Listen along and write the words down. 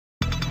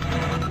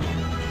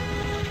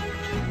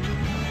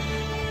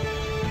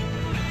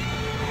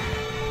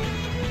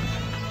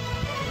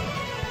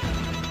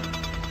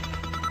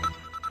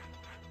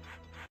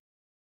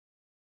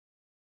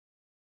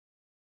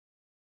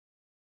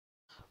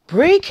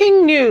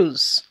Breaking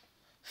news.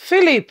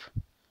 Philip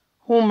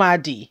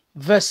Umadi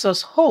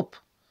versus Hope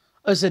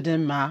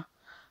Uzodinma.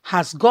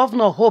 Has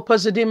Governor Hope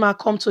Uzodinma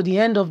come to the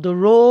end of the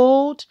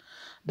road?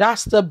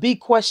 That's the big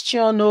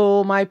question,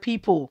 oh, my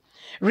people.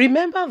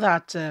 Remember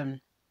that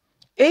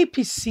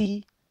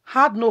APC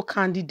had no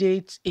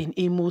candidate in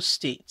Imo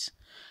State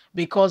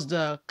because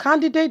the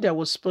candidate that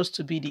was supposed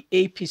to be the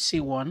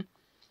APC one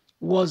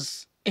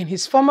was in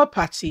his former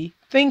party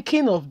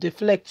thinking of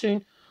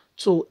deflecting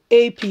to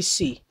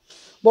APC,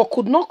 but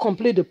could not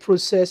complete the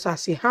process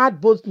as he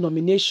had both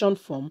nomination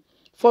form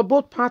for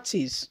both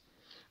parties.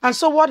 And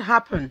so what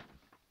happened?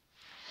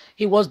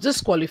 He was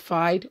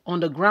disqualified on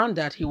the ground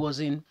that he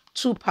was in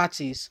two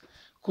parties,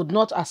 could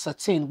not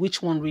ascertain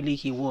which one really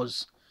he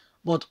was.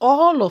 But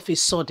all of a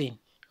sudden,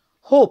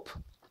 Hope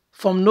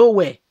from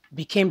nowhere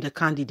became the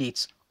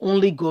candidate.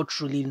 Only God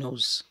truly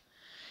knows.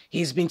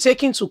 He's been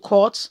taken to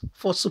court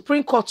for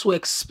Supreme Court to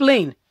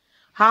explain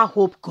how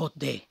Hope got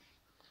there.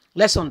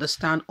 Let's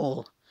understand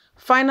all.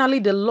 Finally,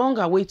 the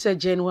long-awaited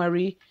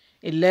January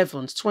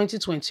 11th,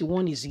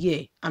 2021 is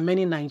here, and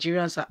many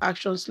Nigerians are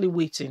anxiously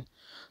waiting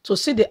to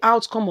see the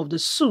outcome of the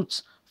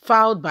suit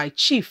filed by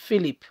Chief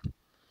Philip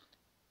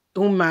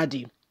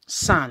Umadi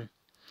San.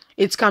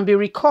 It can be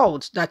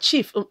recalled that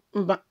Chief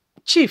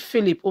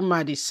Philip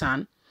Umadi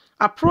San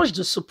approached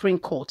the Supreme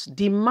Court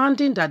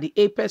demanding that the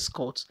Apex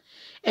Court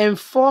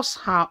enforce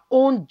her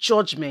own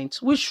judgment,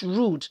 which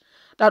ruled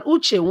that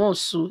Uche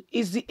Nwosu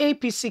is the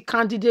APC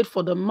candidate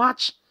for the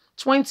March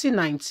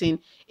 2019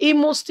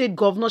 Imo State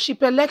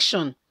governorship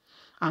election,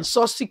 and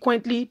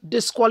subsequently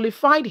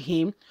disqualified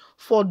him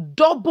for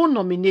double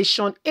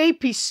nomination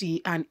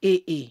APC and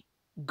AA.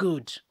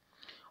 Good.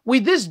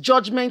 With this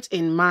judgment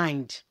in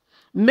mind,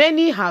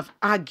 many have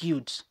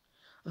argued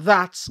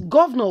that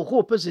Governor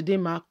Hope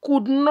Uzodinma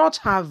could not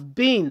have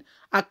been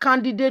a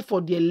candidate for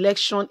the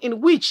election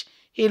in which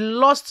he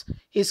lost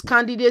his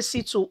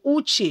candidacy to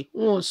Uche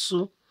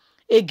Nwosu.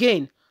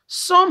 Again,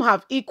 some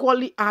have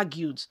equally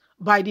argued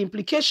by the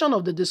implication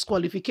of the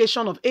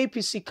disqualification of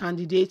APC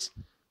candidates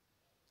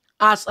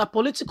as a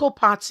political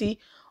party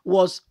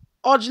was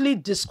urgently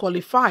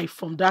disqualified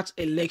from that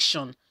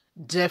election.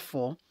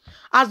 Therefore,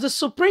 as the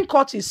Supreme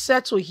Court is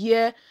set to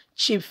hear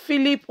Chief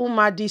Philip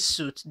Umadi's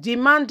suit,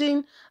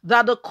 demanding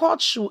that the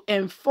court should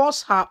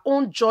enforce her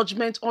own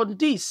judgment on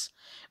this,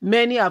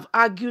 many have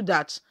argued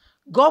that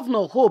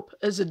Governor Hope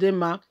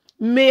Uzodinma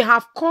may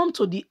have come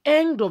to the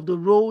end of the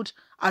road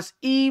as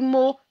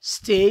Imo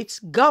State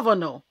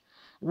governor.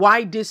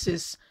 Why this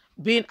is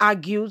being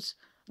argued,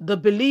 the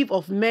belief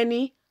of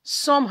many,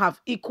 some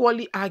have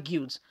equally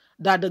argued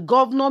that the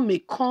governor may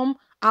come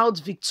out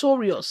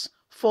victorious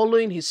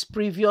following his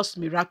previous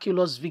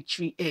miraculous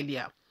victory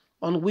earlier,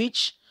 on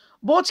which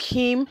both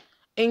him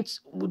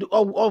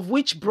of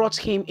which brought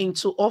him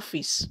into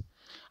office.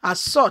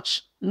 As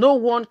such, no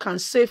one can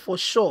say for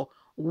sure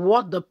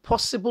what the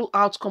possible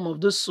outcome of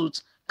the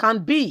suit can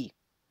be.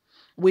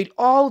 With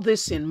all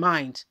this in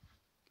mind,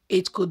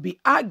 it could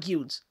be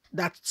argued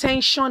that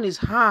tension is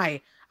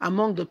high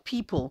among the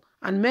people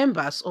and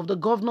members of the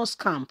governor's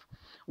camp,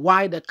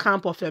 while the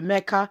camp of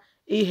Emeka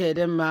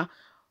Ihedema,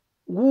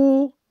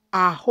 who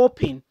are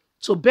hoping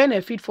to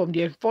benefit from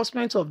the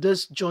enforcement of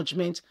this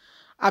judgment,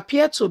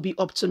 appear to be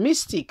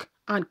optimistic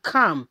and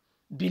calm,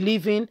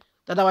 believing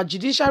that our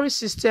judiciary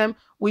system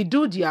will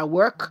do their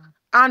work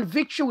and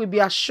victory will be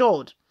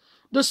assured.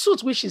 The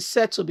suit, which is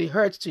set to be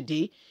heard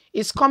today,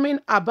 is coming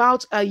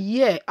about a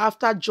year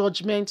after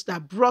judgment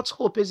that brought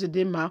Hope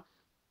Uzodinma.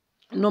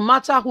 No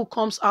matter who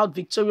comes out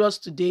victorious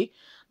today,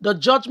 the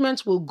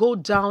judgment will go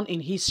down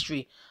in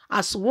history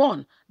as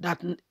one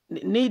that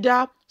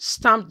neither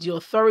stamped the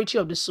authority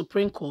of the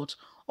Supreme Court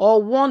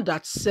or one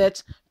that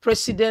set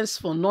precedents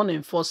for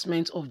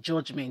non-enforcement of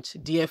judgment.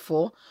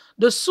 Therefore,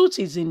 the suit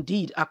is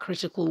indeed a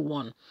critical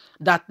one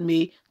that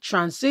may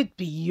transit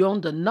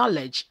beyond the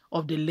knowledge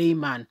of the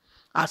layman.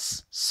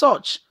 As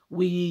such,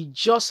 we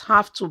just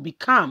have to be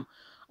calm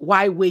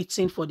while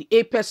waiting for the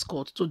Apex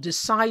Court to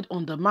decide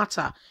on the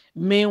matter.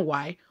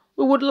 Meanwhile,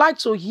 we would like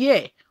to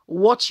hear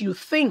what you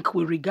think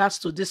with regards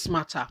to this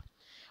matter.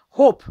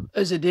 Hope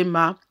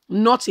Uzodinma,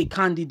 not a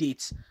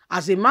candidate.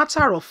 As a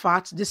matter of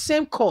fact, the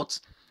same court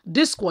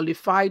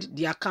disqualified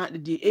the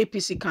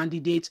APC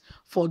candidate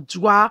for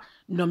dual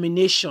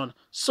nomination.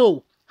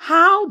 So,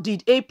 how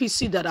did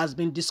APC that has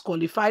been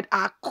disqualified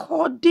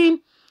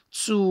according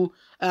to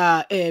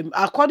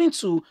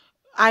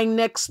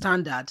INEC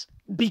standard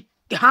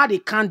had a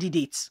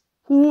candidate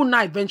who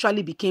now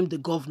eventually became the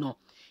governor?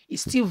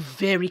 It's still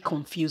very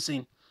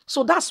confusing.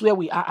 So that's where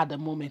we are at the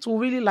moment. We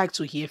really like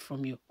to hear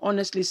from you,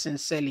 honestly,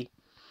 sincerely.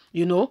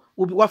 You know,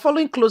 we're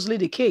following closely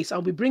the case.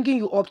 I'll be bringing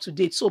you up to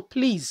date. So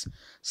please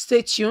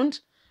stay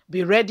tuned.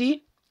 Be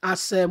ready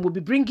as we'll be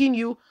bringing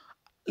you,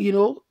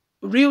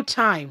 real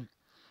time.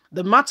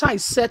 The matter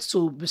is set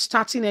to be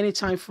starting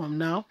anytime from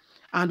now,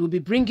 and we'll be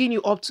bringing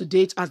you up to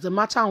date as the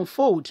matter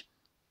unfolds.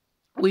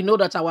 We know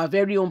that our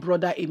very own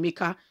brother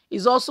Emeka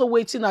is also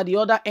waiting at the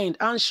other end,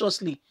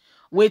 anxiously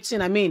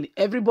waiting. I mean,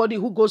 everybody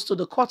who goes to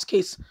the court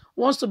case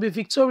wants to be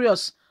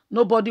victorious.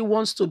 Nobody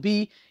wants to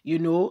be,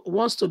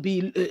 wants to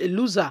be a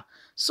loser.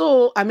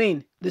 So, I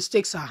mean, the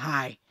stakes are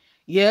high.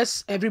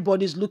 Yes,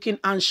 everybody's looking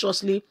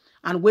anxiously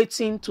and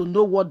waiting to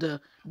know what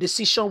the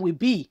decision will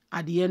be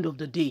at the end of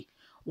the day.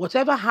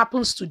 Whatever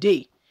happens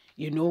today,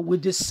 we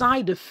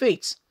decide the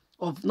fate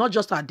of not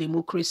just our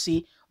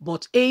democracy,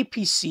 but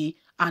APC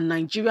and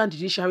Nigerian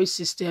judiciary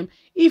system,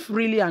 if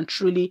really and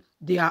truly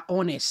they are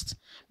honest.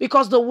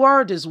 Because the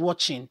world is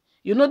watching.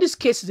 This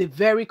case is a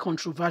very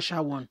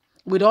controversial one.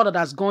 With all that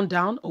has gone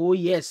down, oh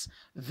yes,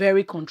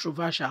 very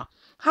controversial.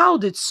 How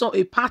did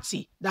a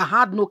party that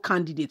had no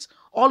candidates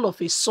all of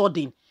a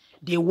sudden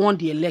they won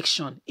the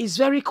election? It's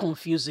very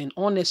confusing,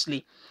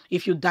 honestly.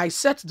 If you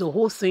dissect the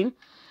whole thing,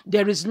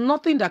 there is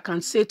nothing that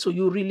can say to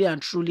you really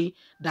and truly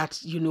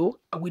that,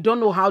 we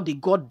don't know how they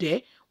got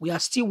there. We are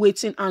still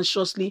waiting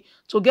anxiously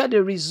to get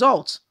the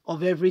results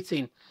of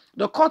everything.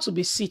 The court will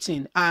be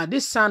sitting.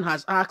 This son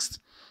has asked,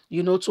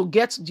 to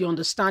get the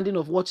understanding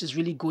of what is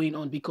really going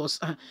on, because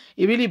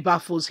it really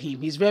baffles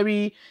him. He's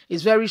very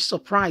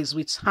surprised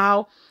with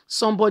how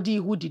somebody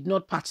who did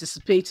not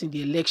participate in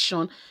the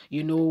election,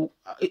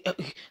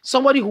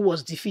 somebody who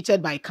was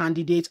defeated by a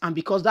candidate, and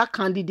because that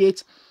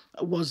candidate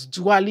was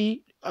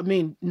dually,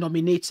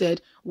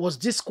 nominated, was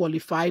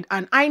disqualified,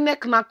 and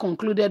INEC now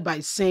concluded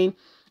by saying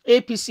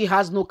APC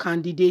has no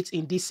candidate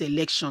in this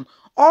election.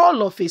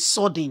 All of a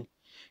sudden,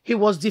 he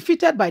was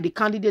defeated by the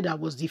candidate that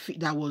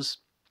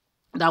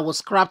was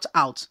scrapped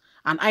out,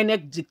 and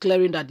INEC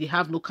declaring that they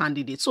have no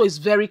candidate. So it's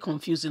very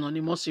confusing. On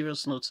a more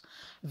serious note,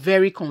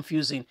 very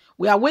confusing.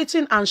 We are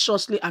waiting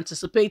anxiously,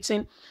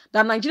 anticipating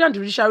that Nigerian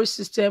judiciary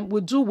system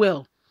will do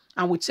well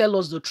and will tell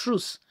us the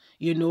truth.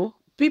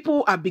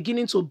 People are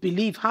beginning to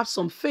believe, have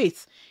some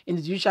faith in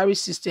the judiciary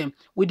system.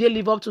 Will they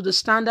live up to the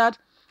standard?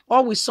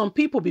 Or will some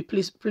people be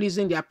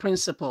pleasing their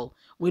principle?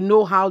 We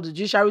know how the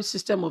judiciary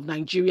system of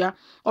Nigeria,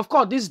 of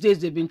course, these days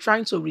they've been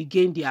trying to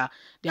regain their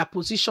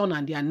position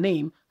and their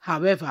name.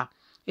 However,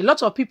 a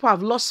lot of people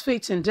have lost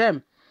faith in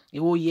them.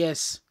 Oh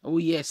yes, oh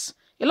yes.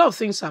 A lot of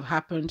things have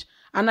happened,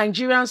 and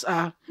Nigerians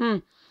are,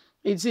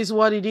 it is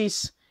what it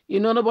is.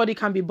 Nobody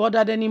can be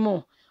bothered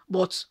anymore.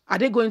 But are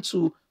they going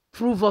to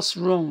prove us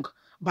wrong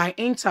by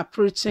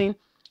interpreting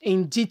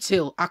in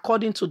detail,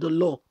 according to the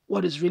law,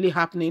 what is really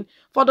happening?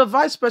 For the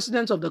vice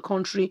president of the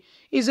country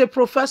is a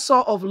professor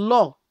of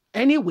law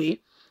anyway,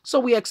 so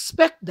we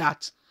expect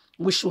that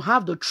we should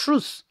have the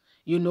truth,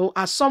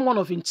 as someone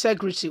of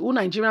integrity who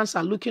Nigerians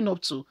are looking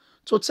up to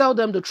tell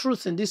them the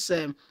truth in this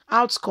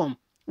outcome.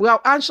 We are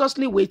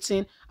anxiously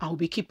waiting, and we'll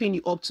be keeping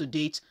you up to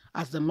date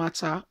as the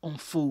matter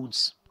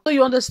unfolds. So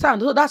you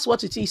understand, so that's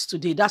what it is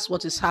today. That's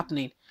what is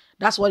happening.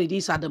 That's what it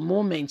is at the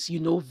moment.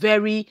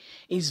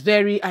 It's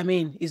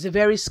a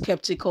very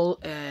skeptical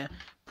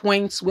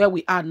point where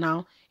we are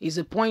now. Is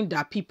a point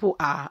that people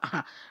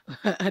are,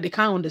 they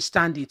can't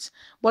understand it.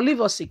 But leave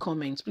us a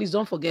comment. Please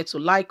don't forget to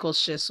like us,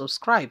 share,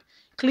 subscribe.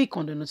 Click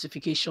on the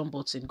notification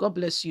button. God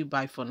bless you.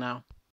 Bye for now.